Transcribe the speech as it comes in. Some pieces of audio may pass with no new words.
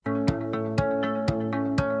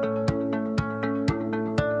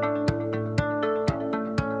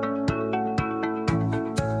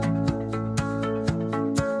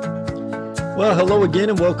Well, hello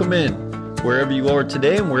again and welcome in. Wherever you are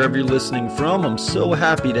today and wherever you're listening from, I'm so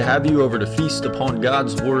happy to have you over to feast upon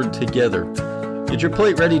God's Word together. Get your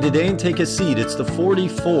plate ready today and take a seat. It's the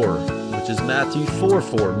 44, which is Matthew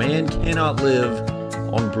 4:4. Man cannot live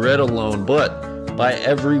on bread alone, but by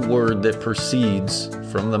every word that proceeds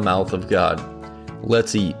from the mouth of God.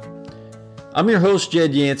 Let's eat. I'm your host,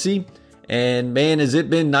 Jed Yancey, and man, has it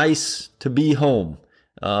been nice to be home.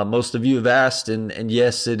 Most of you have asked, and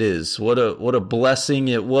yes, it is. What a blessing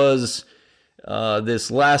it was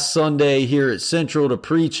this last Sunday here at Central to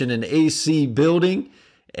preach in an AC building,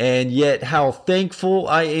 and yet how thankful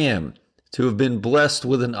I am to have been blessed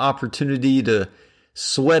with an opportunity to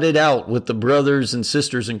sweat it out with the brothers and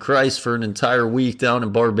sisters in Christ for an entire week down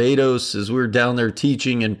in Barbados as we were down there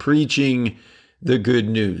teaching and preaching the good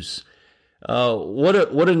news. What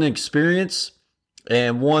an experience.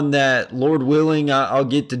 And one that, Lord willing, I'll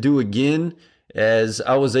get to do again as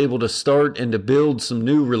I was able to start and to build some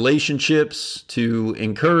new relationships, to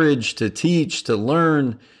encourage, to teach, to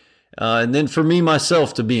learn, and then for me,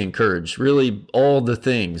 myself, to be encouraged. Really, all the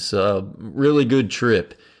things. Really good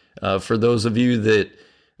trip for those of you that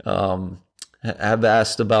have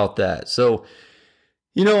asked about that. So,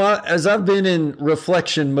 you know, as I've been in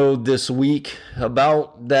reflection mode this week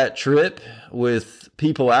about that trip with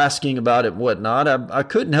people asking about it and whatnot, I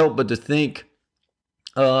couldn't help but to think,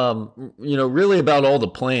 really about all the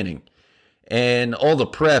planning and all the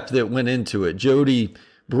prep that went into it. Jody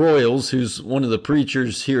Broyles, who's one of the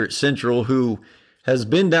preachers here at Central, who has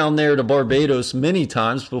been down there to Barbados many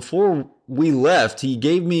times, before we left, he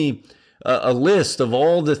gave me a list of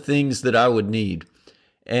all the things that I would need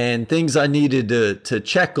and things I needed to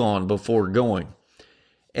check on before going.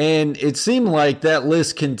 And it seemed like that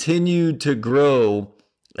list continued to grow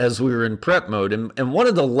as we were in prep mode. And one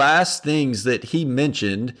of the last things that he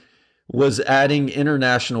mentioned was adding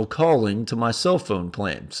international calling to my cell phone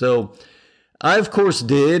plan. So I, of course,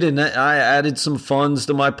 did, and I added some funds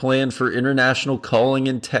to my plan for international calling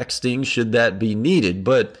and texting should that be needed.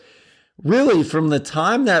 But really, from the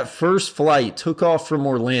time that first flight took off from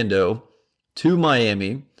Orlando to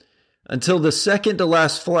Miami until the second to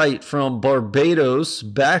last flight from Barbados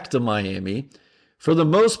back to Miami, for the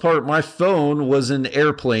most part, my phone was in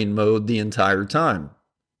airplane mode the entire time.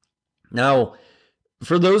 Now,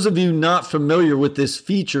 for those of you not familiar with this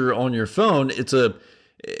feature on your phone,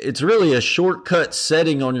 it's really a shortcut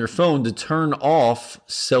setting on your phone to turn off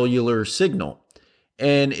cellular signal.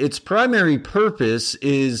 And its primary purpose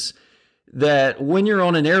is that when you're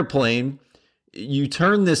on an airplane, you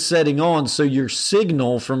turn this setting on so your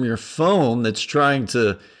signal from your phone that's trying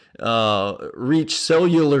to reach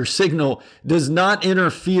cellular signal does not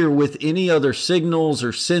interfere with any other signals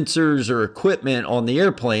or sensors or equipment on the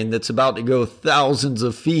airplane that's about to go thousands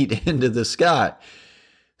of feet into the sky.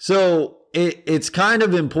 So it's kind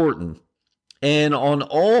of important. And on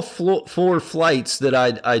all four flights that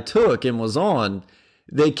I took and was on,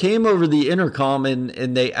 they came over the intercom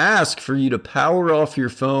and they ask for you to power off your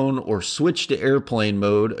phone or switch to airplane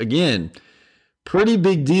mode. Again, pretty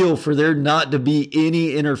big deal for there not to be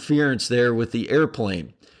any interference there with the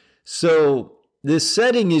airplane. So this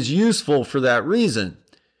setting is useful for that reason.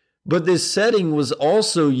 But this setting was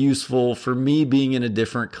also useful for me being in a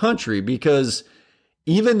different country, because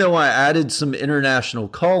even though I added some international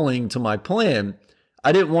calling to my plan,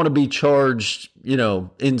 I didn't want to be charged,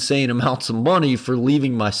 insane amounts of money for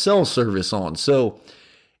leaving my cell service on. So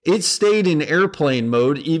it stayed in airplane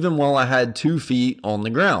mode even while I had 2 feet on the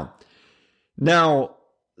ground. Now,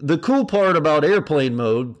 the cool part about airplane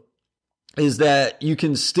mode is that you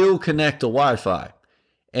can still connect to Wi-Fi.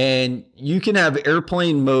 And you can have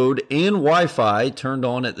airplane mode and Wi-Fi turned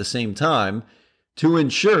on at the same time to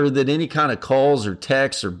ensure that any kind of calls or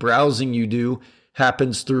texts or browsing you do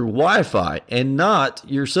happens through Wi-Fi and not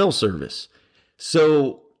your cell service.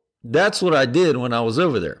 So that's what I did when I was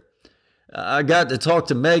over there. I got to talk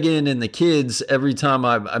to Megan and the kids every time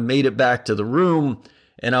I made it back to the room,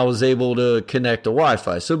 and I was able to connect to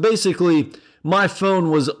Wi-Fi. So basically, my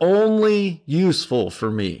phone was only useful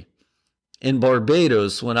for me in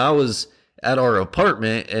Barbados when I was at our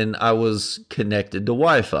apartment and I was connected to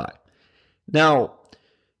Wi-Fi. Now,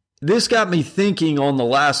 this got me thinking on the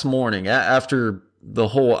last morning after the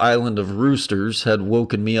whole island of roosters had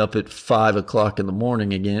woken me up at 5 o'clock in the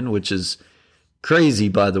morning again, which is crazy,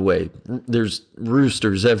 by the way. There's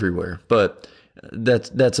roosters everywhere, but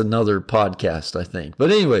that's another podcast, I think.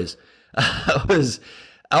 But anyways, I was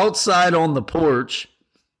outside on the porch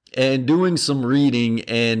and doing some reading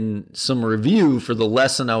and some review for the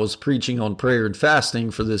lesson I was preaching on prayer and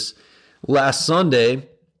fasting for this last Sunday,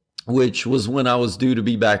 which was when I was due to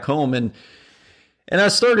be back home. And And I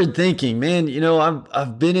started thinking, man,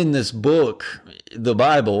 I've been in this book, the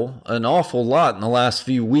Bible, an awful lot in the last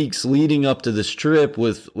few weeks leading up to this trip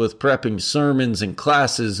with prepping sermons and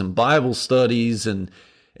classes and Bible studies and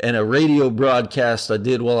a radio broadcast I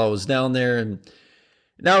did while I was down there. And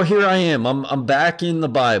now here I am. I'm back in the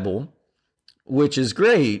Bible, which is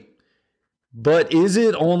great. But is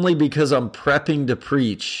it only because I'm prepping to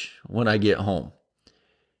preach when I get home?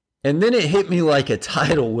 And then it hit me like a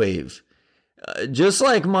tidal wave. Just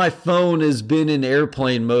like my phone has been in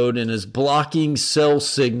airplane mode and is blocking cell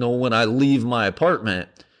signal when I leave my apartment,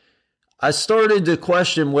 I started to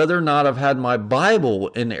question whether or not I've had my Bible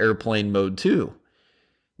in airplane mode too.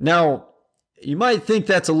 Now, you might think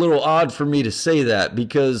that's a little odd for me to say that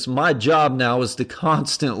because my job now is to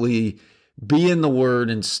constantly be in the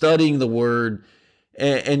Word and studying the Word.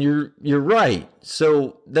 And you're right.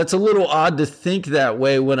 So that's a little odd to think that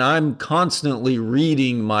way when I'm constantly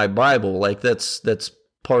reading my Bible. Like that's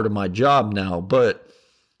part of my job now. But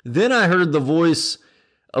then I heard the voice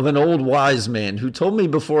of an old wise man who told me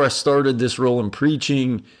before I started this role in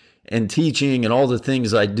preaching and teaching and all the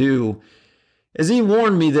things I do, as he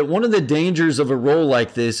warned me that one of the dangers of a role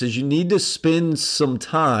like this is you need to spend some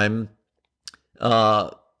time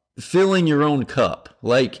filling your own cup.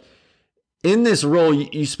 Like, in this role,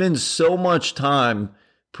 you spend so much time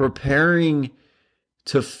preparing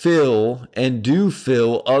to fill and do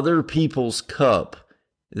fill other people's cup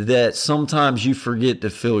that sometimes you forget to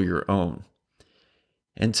fill your own.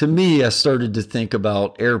 And to me, I started to think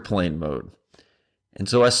about airplane mode. And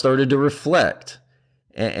so I started to reflect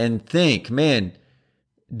and think, man,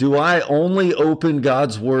 do I only open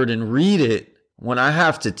God's Word and read it when I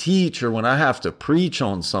have to teach or when I have to preach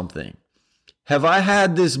on something? Have I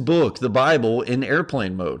had this book, the Bible, in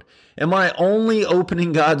airplane mode? Am I only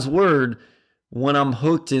opening God's Word when I'm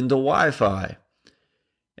hooked into Wi-Fi?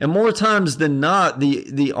 And more times than not,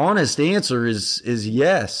 the honest answer is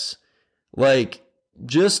yes. Like,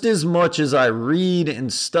 just as much as I read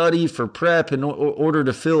and study for prep in order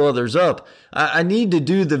to fill others up, I need to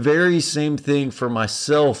do the very same thing for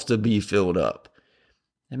myself to be filled up.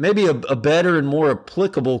 And maybe a better and more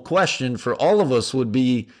applicable question for all of us would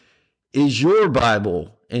be, is your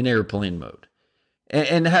Bible in airplane mode?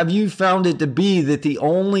 And have you found it to be that the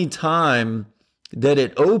only time that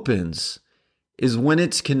it opens is when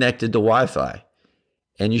it's connected to Wi-Fi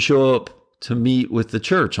and you show up to meet with the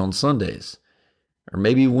church on Sundays or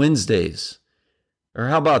maybe Wednesdays? Or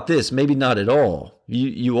how about this? Maybe not at all.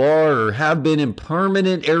 You are or have been in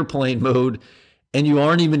permanent airplane mode and you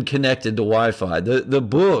aren't even connected to Wi-Fi. The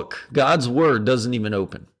book, God's Word, doesn't even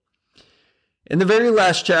open. In the very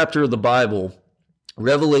last chapter of the Bible,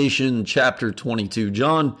 Revelation chapter 22,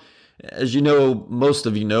 John, as you know, most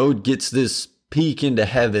of you know, gets this peek into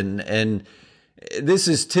heaven. And this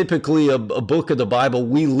is typically a book of the Bible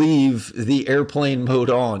we leave the airplane mode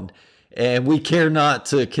on. And we care not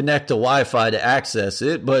to connect to Wi-Fi to access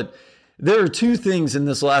it. But there are two things in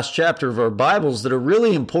this last chapter of our Bibles that are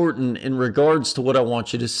really important in regards to what I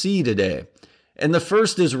want you to see today. And the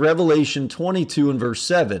first is Revelation 22 and verse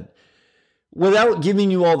 7. Without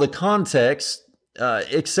giving you all the context,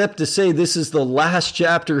 except to say this is the last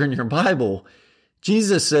chapter in your Bible,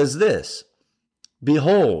 Jesus says this,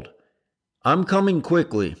 "Behold, I'm coming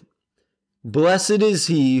quickly. Blessed is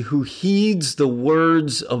he who heeds the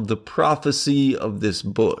words of the prophecy of this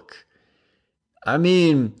book." I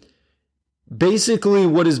mean, basically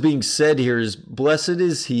what is being said here is, blessed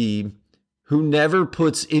is he who never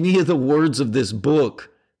puts any of the words of this book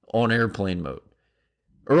on airplane mode,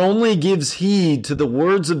 or only gives heed to the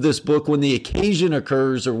words of this book when the occasion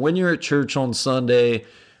occurs, or when you're at church on Sunday,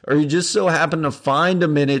 or you just so happen to find a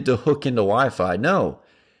minute to hook into Wi-Fi. No,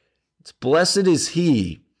 it's blessed is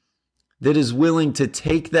he that is willing to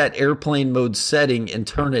take that airplane mode setting and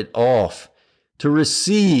turn it off, to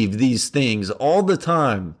receive these things all the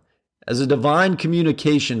time as a divine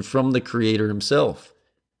communication from the Creator himself.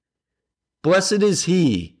 Blessed is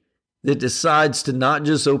he that decides to not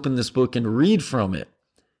just open this book and read from it,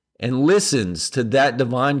 and listens to that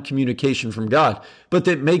divine communication from God, but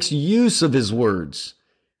that makes use of his words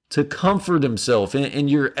to comfort himself in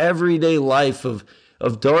your everyday life of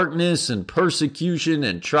darkness and persecution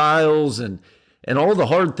and trials and all the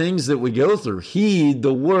hard things that we go through. Heed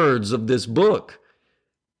the words of this book.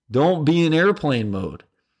 Don't be in airplane mode.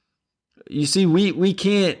 You see, we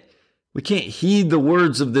can't heed the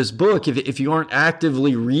words of this book if you aren't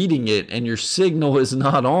actively reading it and your signal is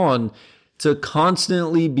not on to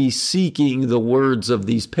constantly be seeking the words of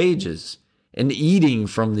these pages and eating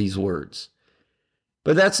from these words.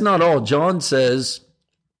 But that's not all. John says,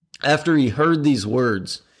 after he heard these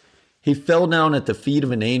words, He fell down at the feet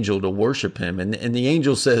of an angel to worship him. And the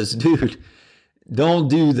angel says, dude, don't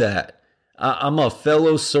do that. I'm a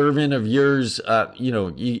fellow servant of yours.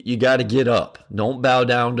 You got to get up. Don't bow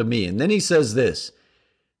down to me. And then he says this,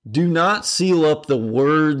 do not seal up the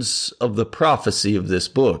words of the prophecy of this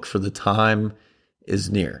book, for the time is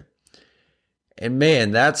near. And man,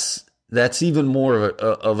 that's even more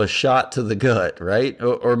of a shot to the gut, right?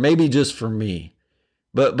 Or maybe just for me.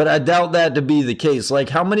 But I doubt that to be the case. Like,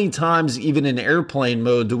 how many times, even in airplane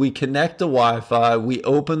mode, do we connect to Wi-Fi, we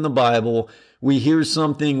open the Bible, we hear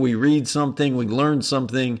something, we read something, we learn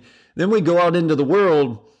something, then we go out into the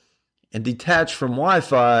world and detach from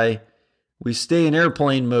Wi-Fi, we stay in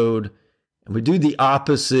airplane mode, and we do the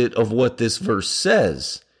opposite of what this verse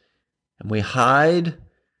says. And we hide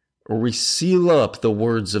or we seal up the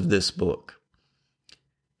words of this book.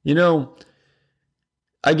 You know,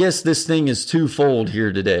 I guess this thing is twofold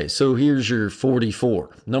here today. So here's your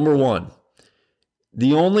 44. Number one,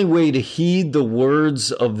 the only way to heed the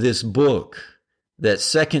words of this book that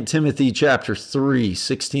 2 Timothy chapter 3,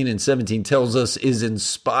 16 and 17 tells us is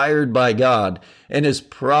inspired by God and is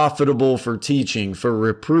profitable for teaching, for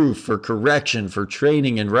reproof, for correction, for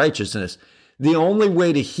training in righteousness. The only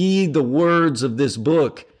way to heed the words of this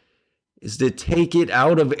book is to take it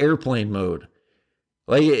out of airplane mode.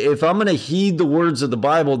 Like, if I'm going to heed the words of the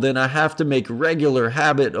Bible, then I have to make regular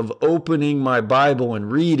habit of opening my Bible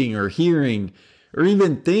and reading or hearing or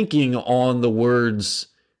even thinking on the words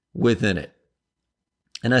within it.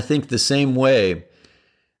 And I think the same way,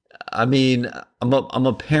 I mean, I'm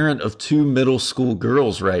a parent of 2 middle school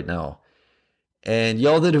girls right now. And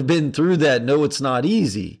y'all that have been through that know it's not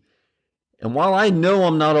easy. And while I know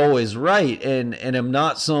I'm not always right and am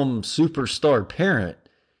not some superstar parent,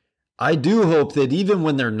 I do hope that even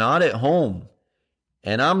when they're not at home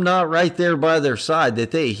and I'm not right there by their side, that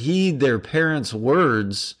they heed their parents'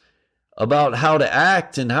 words about how to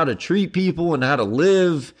act and how to treat people and how to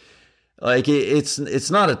live. Like, it's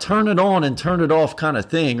not a turn it on and turn it off kind of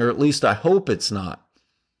thing, or at least I hope it's not.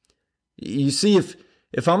 You see,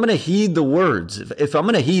 if I'm going to heed the words, if I'm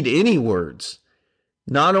going to heed any words,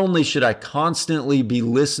 not only should I constantly be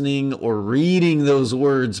listening or reading those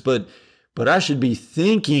words, but I should be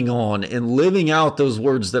thinking on and living out those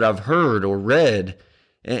words that I've heard or read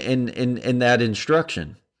in that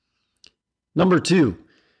instruction. Number 2,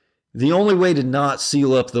 the only way to not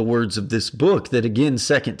seal up the words of this book that, again,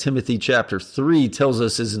 2 Timothy chapter 3 tells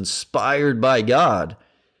us is inspired by God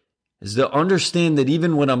is to understand that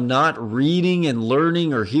even when I'm not reading and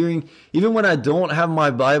learning or hearing, even when I don't have my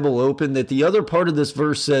Bible open, that the other part of this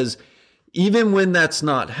verse says, even when that's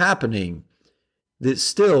not happening, that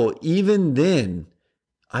still, even then,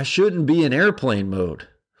 I shouldn't be in airplane mode.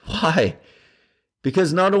 Why?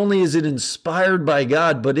 Because not only is it inspired by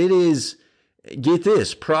God, but it is, get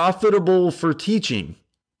this, profitable for teaching.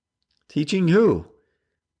 Teaching who?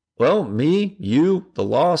 Well, me, you, the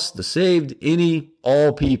lost, the saved,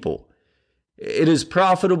 all people. It is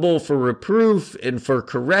profitable for reproof and for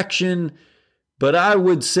correction, but I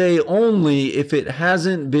would say only if it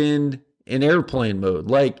hasn't been in airplane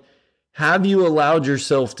mode. Like, have you allowed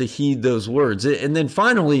yourself to heed those words? And then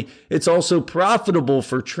finally, it's also profitable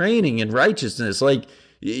for training in righteousness. Like,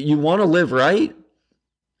 you want to live right?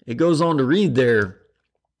 It goes on to read there,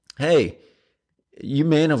 hey, you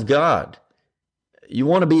man of God, you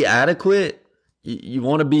want to be adequate? You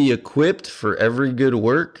want to be equipped for every good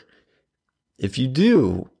work? If you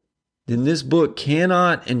do, then this book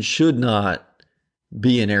cannot and should not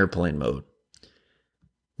be in airplane mode.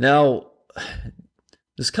 Now,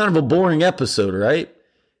 this is kind of a boring episode, right?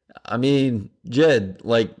 I mean, Jed,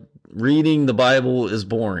 like, reading the Bible is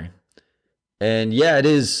boring. And yeah, it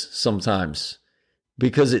is sometimes,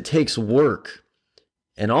 because it takes work.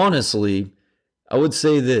 And honestly, I would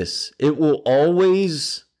say this, it will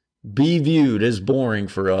always be viewed as boring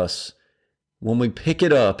for us when we pick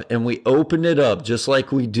it up and we open it up just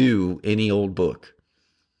like we do any old book.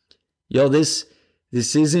 Yo, this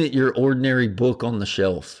isn't your ordinary book on the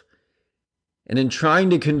shelf. And in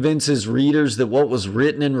trying to convince his readers that what was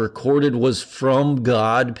written and recorded was from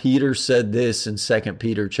God, Peter said this in 2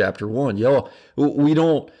 Peter chapter 1. Yo, we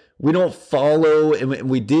don't follow, and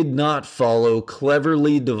we did not follow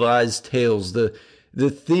cleverly devised tales. The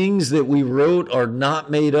things that we wrote are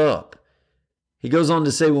not made up. He goes on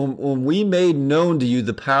to say, when we made known to you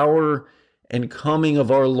the power and coming of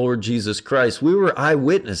our Lord Jesus Christ, we were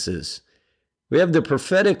eyewitnesses. We have the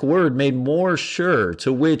prophetic word made more sure,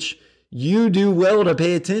 to which you do well to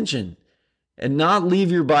pay attention and not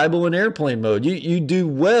leave your Bible in airplane mode. You do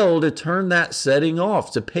well to turn that setting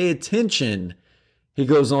off, to pay attention, he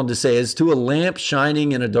goes on to say, as to a lamp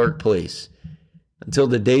shining in a dark place, until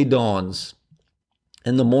the day dawns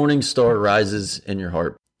and the morning star rises in your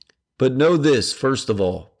heart. But know this, first of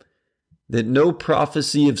all, that no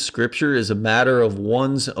prophecy of Scripture is a matter of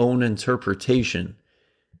one's own interpretation.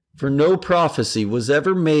 For no prophecy was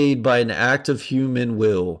ever made by an act of human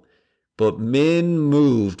will, but men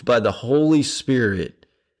moved by the Holy Spirit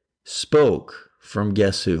spoke from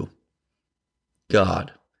guess who?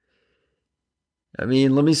 God. I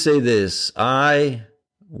mean, let me say this.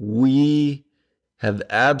 We have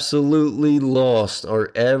absolutely lost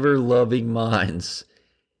our ever-loving minds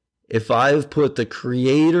if I've put the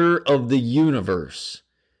creator of the universe,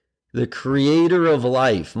 the creator of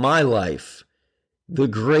life, my life, the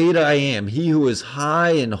great I am, he who is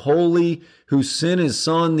high and holy, who sent his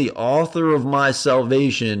son, the author of my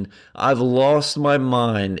salvation, I've lost my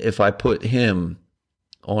mind if I put him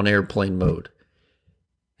on airplane mode.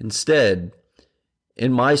 Instead,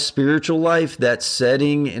 in my spiritual life, that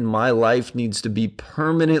setting in my life needs to be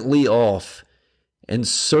permanently off and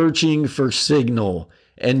searching for signal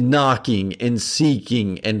and knocking and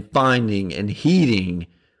seeking and finding and heeding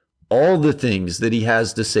all the things that he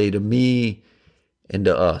has to say to me and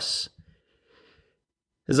to us.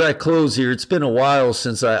 As I close here, it's been a while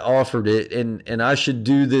since I offered it, and I should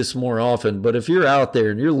do this more often, but if you're out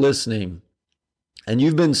there and you're listening and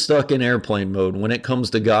you've been stuck in airplane mode when it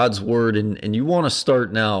comes to God's word and you want to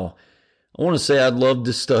start now, I want to say I'd love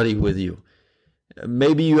to study with you.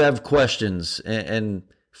 Maybe you have questions and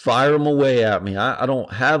fire them away at me. I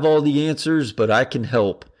don't have all the answers, but I can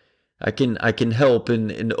help. I can help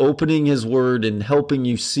in opening his word and helping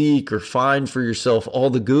you seek or find for yourself all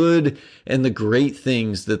the good and the great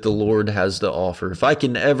things that the Lord has to offer. If I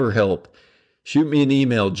can ever help, shoot me an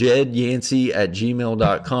email,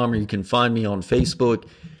 jedyancey@gmail.com, or you can find me on Facebook.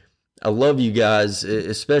 I love you guys,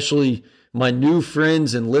 especially my new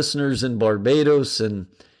friends and listeners in Barbados. And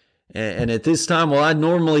at this time, while I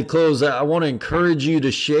normally close, I want to encourage you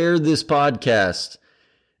to share this podcast.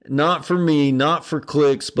 Not for me, not for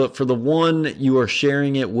clicks, but for the one you are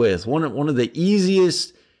sharing it with. One of the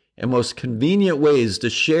easiest and most convenient ways to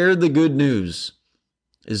share the good news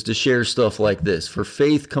is to share stuff like this. For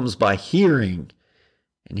faith comes by hearing,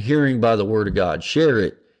 and hearing by the word of God. Share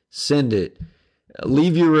it, send it,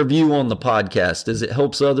 leave your review on the podcast as it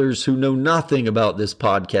helps others who know nothing about this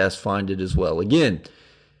podcast find it as well. Again,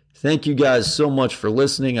 thank you guys so much for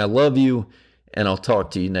listening. I love you, and I'll talk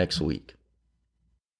to you next week.